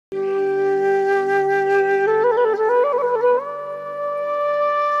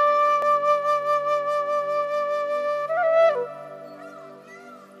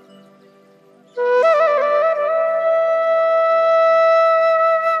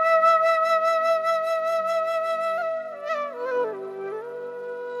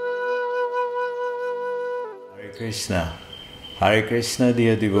Krishna. Hare Krishna,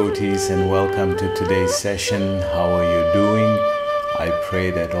 dear devotees, and welcome to today's session. How are you doing? I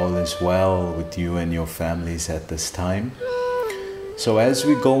pray that all is well with you and your families at this time. So as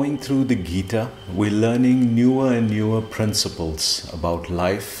we're going through the Gita, we're learning newer and newer principles about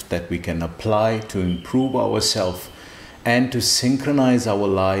life that we can apply to improve ourselves and to synchronize our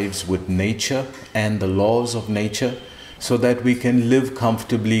lives with nature and the laws of nature so that we can live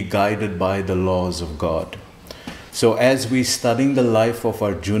comfortably guided by the laws of God. So as we're studying the life of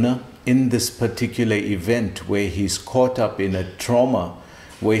Arjuna in this particular event where he's caught up in a trauma,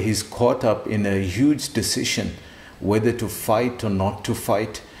 where he's caught up in a huge decision, whether to fight or not to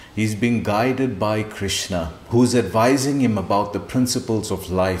fight, he's being guided by Krishna, who's advising him about the principles of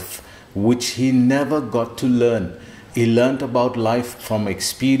life, which he never got to learn. He learned about life from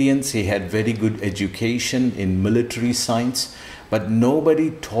experience. He had very good education in military science, but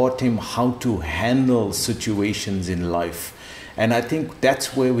nobody taught him how to handle situations in life. And I think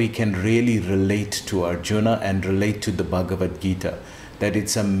that's where we can really relate to Arjuna and relate to the Bhagavad Gita, that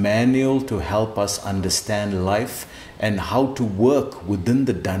it's a manual to help us understand life and how to work within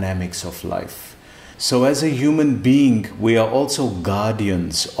the dynamics of life. So as a human being, we are also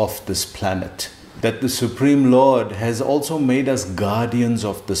guardians of this planet. That the Supreme Lord has also made us guardians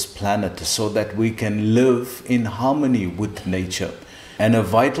of this planet so that we can live in harmony with nature. And a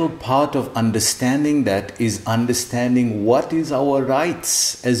vital part of understanding that is understanding what is our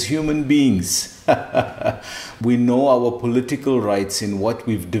rights as human beings. We know our political rights in what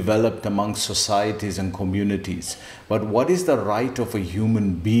we've developed among societies and communities. But what is the right of a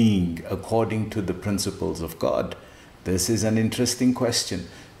human being according to the principles of God? This is an interesting question.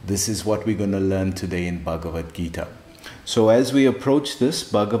 This is what we're going to learn today in Bhagavad Gita. So as we approach this,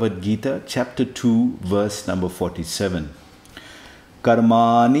 Bhagavad Gita, chapter 2, verse number 47.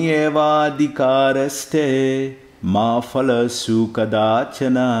 Karmani eva adhikaraste ma phala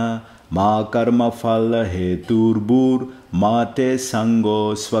sukadachana ma karma phala heturbur mate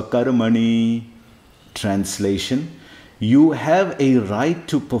sango swakarmani. Translation: you have a right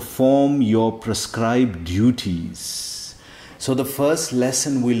to perform your prescribed duties. So the first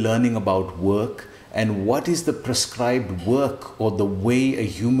lesson we're learning about work and what is the prescribed work or the way a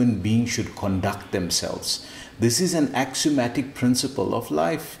human being should conduct themselves. This is an axiomatic principle of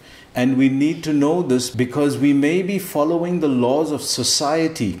life. And we need to know this because we may be following the laws of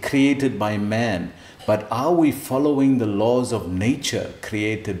society created by man, but are we following the laws of nature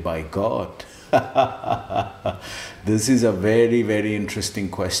created by God? This is a very, very interesting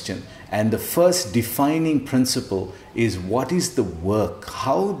question. And the first defining principle is what is the work?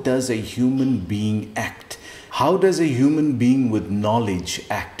 How does a human being act? How does a human being with knowledge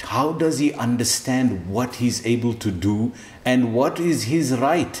act? How does he understand what he's able to do and what is his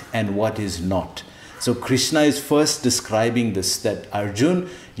right and what is not? So Krishna is first describing this, that Arjun,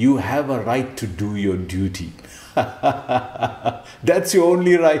 you have a right to do your duty. That's your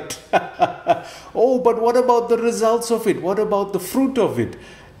only right. Oh, but what about the results of it? What about the fruit of it?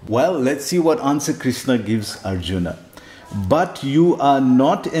 Well, let's see what answer Krishna gives Arjuna. But you are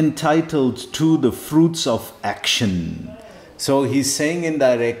not entitled to the fruits of action. So he's saying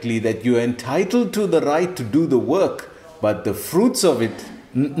indirectly that you're entitled to the right to do the work, but the fruits of it,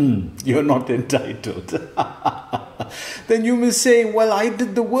 you're not entitled. Then you may say, well, I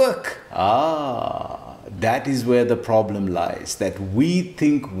did the work. That is where the problem lies, that we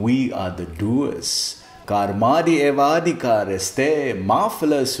think we are the doers. Karmadi evadhikareste ma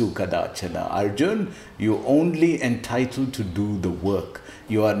phala sukadachana. Arjun, you're only entitled to do the work.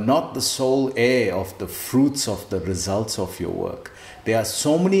 You are not the sole heir of the fruits of the results of your work. There are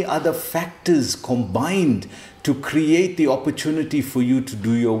so many other factors combined to create the opportunity for you to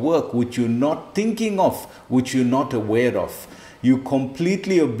do your work, which you're not thinking of, which you're not aware of. You're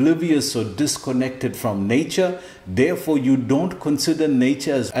completely oblivious or disconnected from nature. Therefore, you don't consider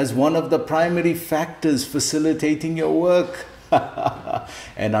nature as one of the primary factors facilitating your work.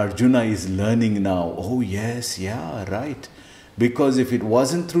 And Arjuna is learning now, oh yes, yeah, right. Because if it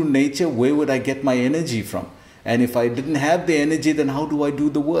wasn't through nature, where would I get my energy from? And if I didn't have the energy, then how do I do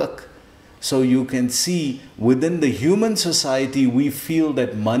the work? So you can see within the human society, we feel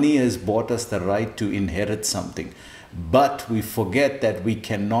that money has bought us the right to inherit something. But we forget that we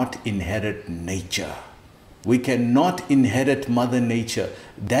cannot inherit nature. We cannot inherit Mother Nature.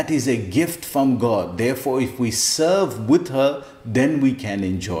 That is a gift from God. Therefore, if we serve with her, then we can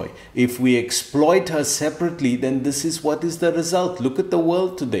enjoy. If we exploit her separately, then this is what is the result. Look at the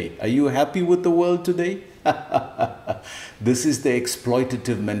world today. Are you happy with the world today? This is the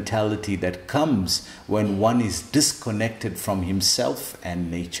exploitative mentality that comes when one is disconnected from himself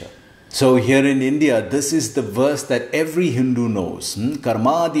and nature. So here in India, this is the verse that every Hindu knows.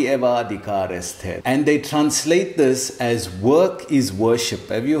 Karmadi eva adhikaresthir. And they translate this as work is worship.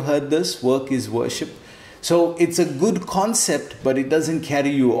 Have you heard this? Work is worship. So it's a good concept, but it doesn't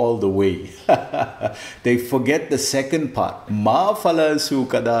carry you all the way. They forget the second part. Ma phalasu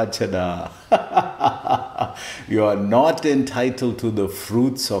kadachana. You are not entitled to the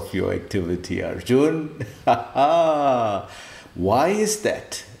fruits of your activity, Arjun. Why is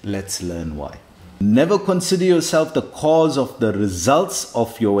that? Let's learn why. Never consider yourself the cause of the results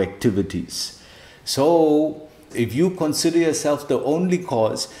of your activities. So, if you consider yourself the only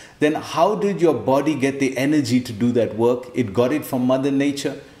cause, then how did your body get the energy to do that work? It got it from Mother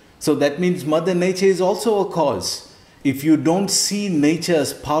Nature. So that means Mother Nature is also a cause. If you don't see nature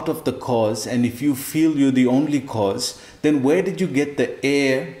as part of the cause, and if you feel you're the only cause, then where did you get the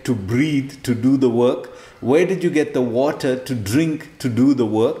air to breathe, to do the work? Where did you get the water to drink, to do the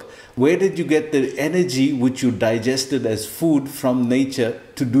work? Where did you get the energy which you digested as food from nature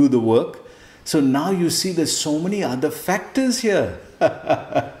to do the work? So now you see there's so many other factors here.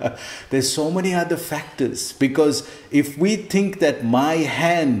 There's so many other factors. Because if we think that my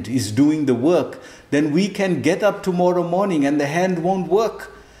hand is doing the work, then we can get up tomorrow morning and the hand won't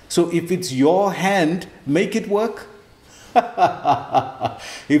work. So if it's your hand, make it work.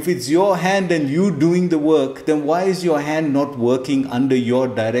 If it's your hand and you doing the work, then why is your hand not working under your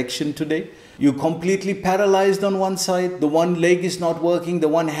direction today? You're completely paralyzed on one side. The one leg is not working. The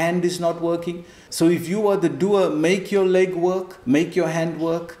one hand is not working. So if you are the doer, make your leg work. Make your hand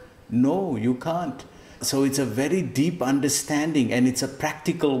work. No, you can't. So it's a very deep understanding, and it's a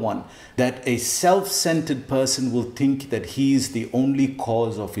practical one, that a self-centered person will think that he is the only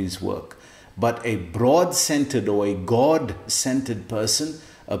cause of his work. But a broad-centered or a God-centered person,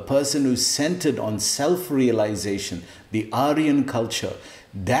 a person who's centered on self-realization, the Aryan culture,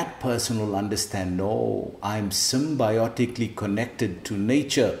 that person will understand, no, I'm symbiotically connected to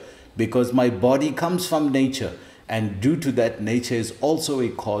nature because my body comes from nature. And due to that, nature is also a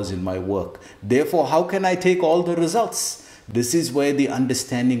cause in my work. Therefore, how can I take all the results? This is where the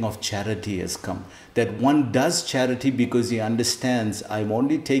understanding of charity has come. That one does charity because he understands I'm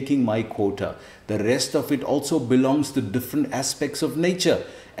only taking my quota. The rest of it also belongs to different aspects of nature.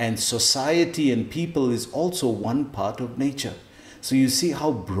 And society and people is also one part of nature. So you see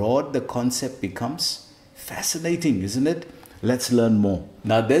how broad the concept becomes? Fascinating, isn't it? Let's learn more.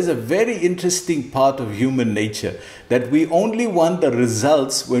 Now there's a very interesting part of human nature that we only want the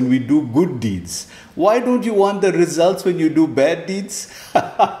results when we do good deeds. Why don't you want the results when you do bad deeds?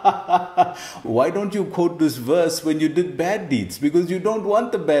 Why don't you quote this verse when you did bad deeds? Because you don't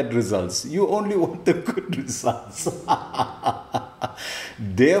want the bad results. You only want the good results.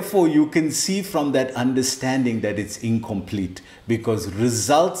 Therefore, you can see from that understanding that it's incomplete, because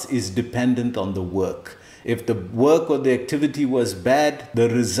results is dependent on the work. If the work or the activity was bad, the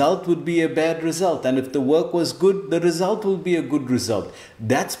result would be a bad result. And if the work was good, the result will be a good result.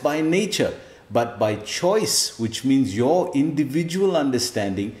 That's by nature. But by choice, which means your individual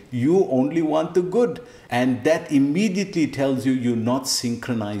understanding, you only want the good. And that immediately tells you you're not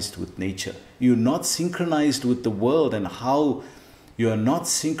synchronized with nature. You're not synchronized with the world and how you are not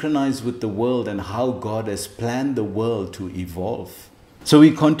synchronized with the world and how God has planned the world to evolve. So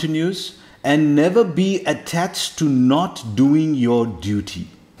he continues, and never be attached to not doing your duty.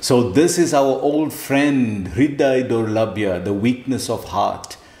 So this is our old friend, Hriday Durlabhya, the weakness of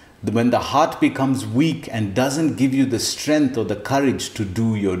heart. When the heart becomes weak and doesn't give you the strength or the courage to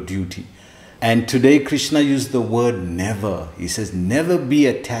do your duty. And today Krishna used the word never. He says, never be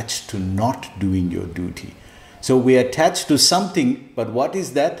attached to not doing your duty. So we are attached to something, but what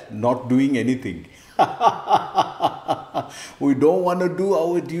is that? Not doing anything. We don't want to do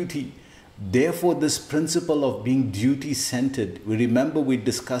our duty. Therefore, this principle of being duty-centered, we remember we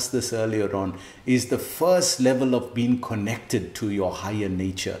discussed this earlier on, is the first level of being connected to your higher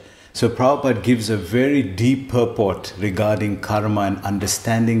nature. So Prabhupada gives a very deep purport regarding karma and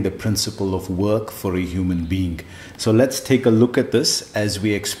understanding the principle of work for a human being. So let's take a look at this as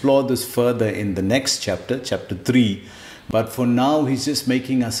we explore this further in the next chapter, chapter 3. But for now, he's just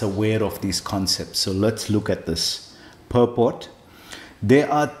making us aware of these concepts. So let's look at this purport.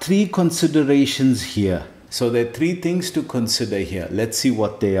 There are 3 considerations here. So there are 3 things to consider here. Let's see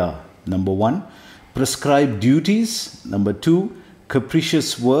what they are. Number 1, prescribed duties. Number 2,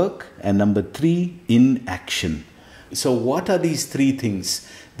 capricious work. And number 3, inaction. So what are these 3 things?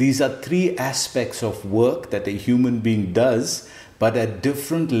 These are 3 aspects of work that a human being does, but at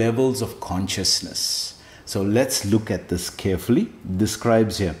different levels of consciousness. So let's look at this carefully. It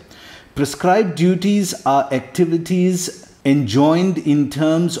describes here. Prescribed duties are activities enjoined in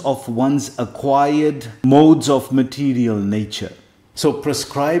terms of one's acquired modes of material nature. So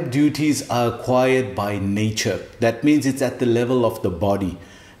prescribed duties are acquired by nature. That means it's at the level of the body.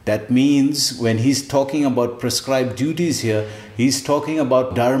 That means when he's talking about prescribed duties here, he's talking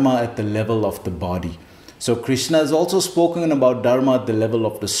about dharma at the level of the body. So Krishna has also spoken about dharma at the level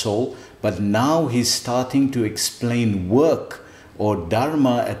of the soul, but now he's starting to explain work or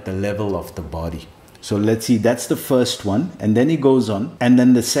dharma at the level of the body. So let's see, that's the first one. And then he goes on. And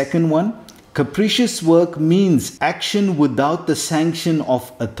then the second one, capricious work means action without the sanction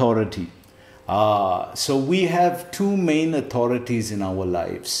of authority. So we have two main authorities in our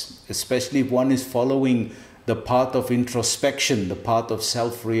lives, especially if one is following the path of introspection, the path of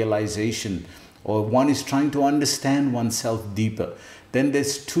self-realization, or one is trying to understand oneself deeper. Then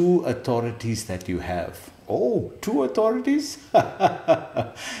there's two authorities that you have. Oh, two authorities?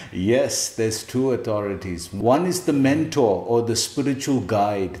 Yes, there's two authorities. One is the mentor or the spiritual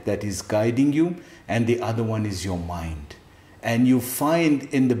guide that is guiding you, and the other one is your mind. And you find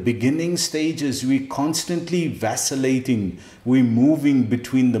in the beginning stages, we're constantly vacillating. We're moving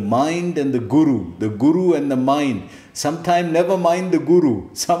between the mind and the guru and the mind. Sometimes never mind the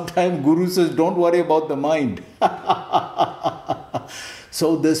guru. Sometimes guru says, don't worry about the mind.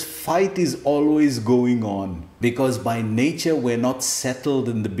 So this fight is always going on because by nature we're not settled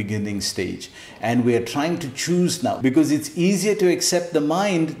in the beginning stage. And we're trying to choose now because it's easier to accept the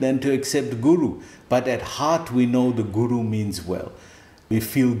mind than to accept guru. But at heart we know the guru means well. We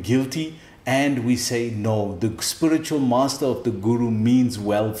feel guilty and we say, no, the spiritual master of the guru means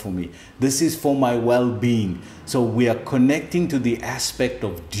well for me. This is for my well-being. So we are connecting to the aspect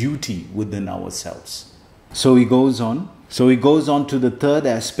of duty within ourselves. So he goes on. So he goes on to the third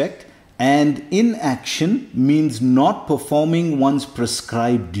aspect, and inaction means not performing one's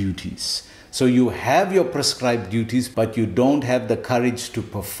prescribed duties. So you have your prescribed duties, but you don't have the courage to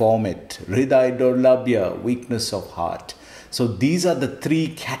perform it. Hriday Durlabhya, weakness of heart. So these are the three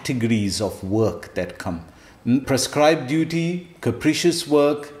categories of work that come. Prescribed duty, capricious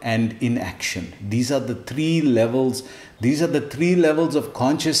work, and inaction. These are the three levels. These are the three levels of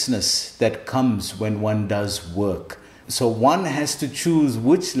consciousness that comes when one does work. So one has to choose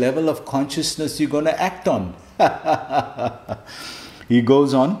which level of consciousness you're going to act on. He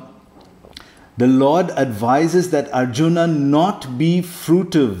goes on. The Lord advises that Arjuna not be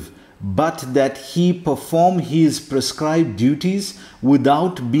fruitive, but that he perform his prescribed duties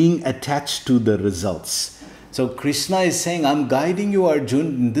without being attached to the results. So Krishna is saying, I'm guiding you, Arjuna,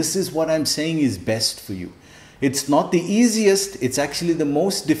 and this is what I'm saying is best for you. It's not the easiest, it's actually the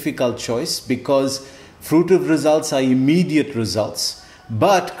most difficult choice because fruitive results are immediate results.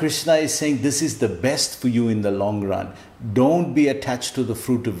 But Krishna is saying this is the best for you in the long run. Don't be attached to the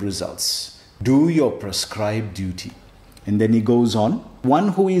fruitive results. Do your prescribed duty. And then he goes on. One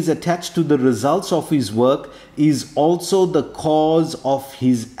who is attached to the results of his work is also the cause of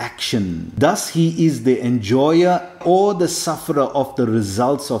his action. Thus he is the enjoyer or the sufferer of the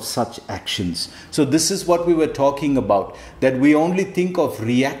results of such actions. So this is what we were talking about. That we only think of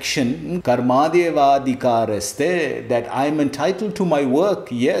reaction. Karmadeva adhikaraste. That I'm entitled to my work.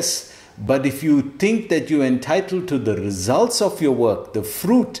 Yes. But if you think that you're entitled to the results of your work, the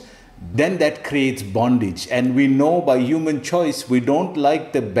fruit, then that creates bondage. And we know by human choice, we don't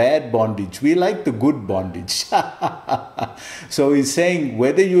like the bad bondage. We like the good bondage. So he's saying,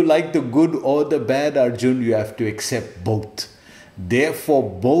 whether you like the good or the bad, Arjun, you have to accept both. Therefore,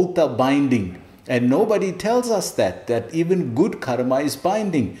 both are binding. And nobody tells us that even good karma is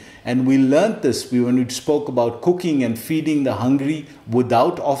binding. And we learned this when we spoke about cooking and feeding the hungry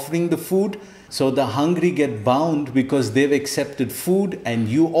without offering the food. So the hungry get bound because they've accepted food, and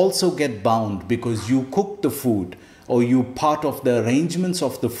you also get bound because you cook the food or you part of the arrangements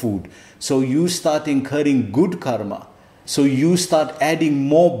of the food. So you start incurring good karma. So you start adding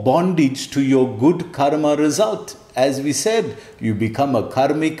more bondage to your good karma result. As we said, you become a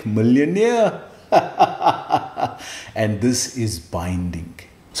karmic millionaire. And this is binding.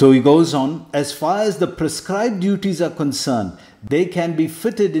 So he goes on, as far as the prescribed duties are concerned, they can be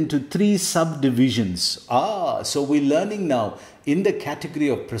fitted into three subdivisions. So we're learning now in the category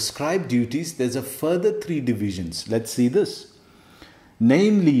of prescribed duties, there's a further three divisions. Let's see this.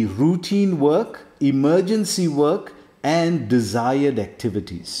 Namely, routine work, emergency work, and desired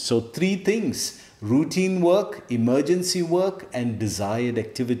activities. So three things: routine work, emergency work, and desired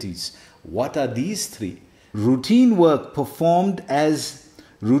activities. What are these three? Routine work performed as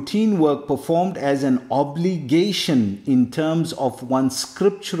an obligation in terms of one's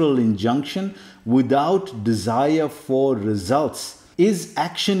scriptural injunction without desire for results is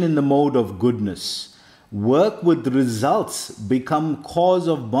action in the mode of goodness. Work with results become cause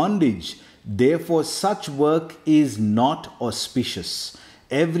of bondage. Therefore, such work is not auspicious.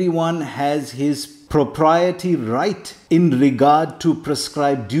 Everyone has his propriety right in regard to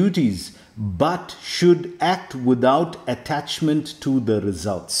prescribed duties, but should act without attachment to the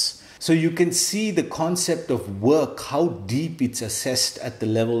results. So you can see the concept of work, how deep it's assessed at the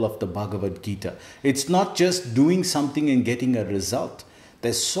level of the Bhagavad Gita. It's not just doing something and getting a result.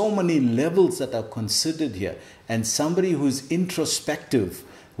 There's so many levels that are considered here. And somebody who's introspective,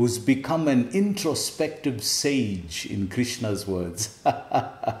 who's become an introspective sage, in Krishna's words,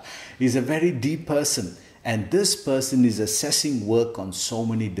 is a very deep person. And this person is assessing work on so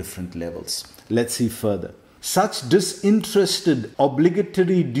many different levels. Let's see further. Such disinterested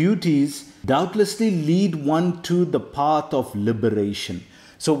obligatory duties doubtlessly lead one to the path of liberation.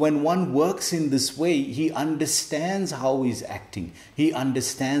 So when one works in this way, he understands how he's acting. He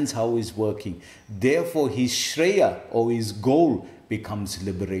understands how he's working. Therefore, his shreya, or his goal, becomes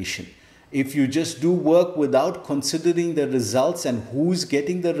liberation. If you just do work without considering the results and who's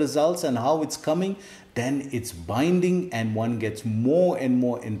getting the results and how it's coming, then it's binding and one gets more and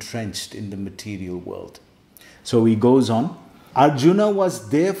more entrenched in the material world. So he goes on. Arjuna was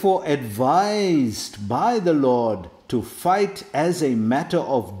therefore advised by the Lord to fight as a matter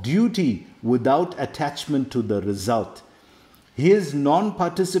of duty without attachment to the result. His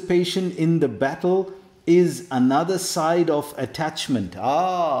non-participation in the battle is another side of attachment.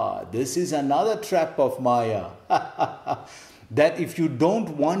 This is another trap of Maya. That if you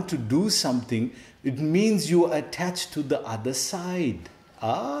don't want to do something, it means you are attached to the other side.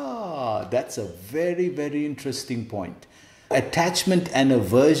 That's a very, very interesting point. Attachment and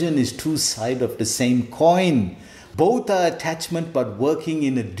aversion is two sides of the same coin. Both are attachment but working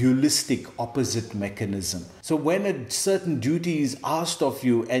in a dualistic opposite mechanism. So when a certain duty is asked of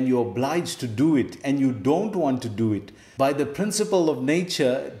you and you're obliged to do it and you don't want to do it, by the principle of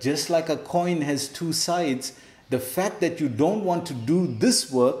nature, just like a coin has two sides, the fact that you don't want to do this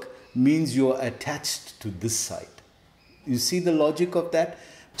work means you're attached to this side. You see the logic of that?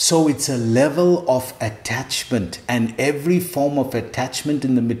 So it's a level of attachment, and every form of attachment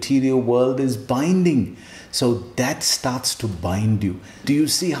in the material world is binding. So that starts to bind you. Do you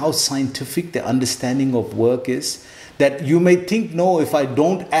see how scientific the understanding of work is? That you may think, no, if I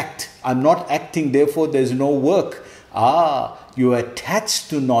don't act, I'm not acting, therefore there's no work. You're attached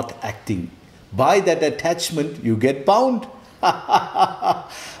to not acting. By that attachment, you get bound.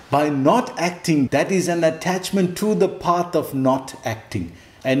 By not acting, that is an attachment to the path of not acting.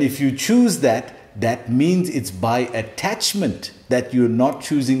 And if you choose that, that means it's by attachment that you're not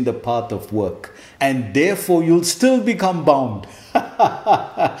choosing the path of work. And therefore, you'll still become bound.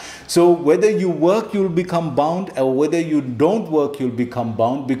 So whether you work, you'll become bound, or whether you don't work, you'll become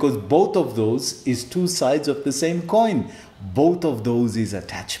bound, because both of those is two sides of the same coin. Both of those is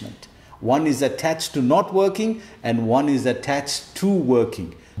attachment. One is attached to not working, and one is attached to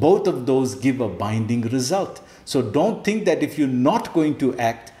working. Both of those give a binding result. So don't think that if you're not going to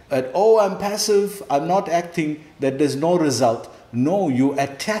act, that, I'm passive, I'm not acting, that there's no result. No, you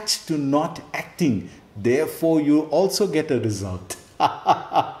attach to not acting. Therefore, you also get a result.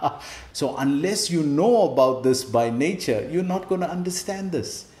 So unless you know about this by nature, you're not going to understand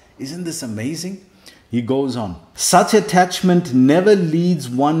this. Isn't this amazing? He goes on. Such attachment never leads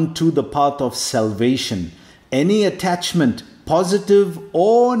one to the path of salvation. Any attachment, positive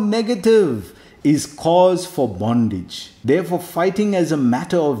or negative, is cause for bondage. Therefore, fighting as a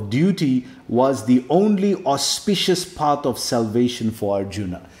matter of duty was the only auspicious path of salvation for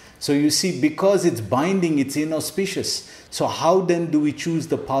Arjuna. So you see, because it's binding, it's inauspicious. So how then do we choose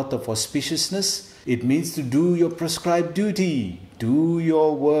the path of auspiciousness? It means to do your prescribed duty. Do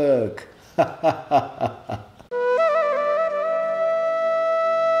your work.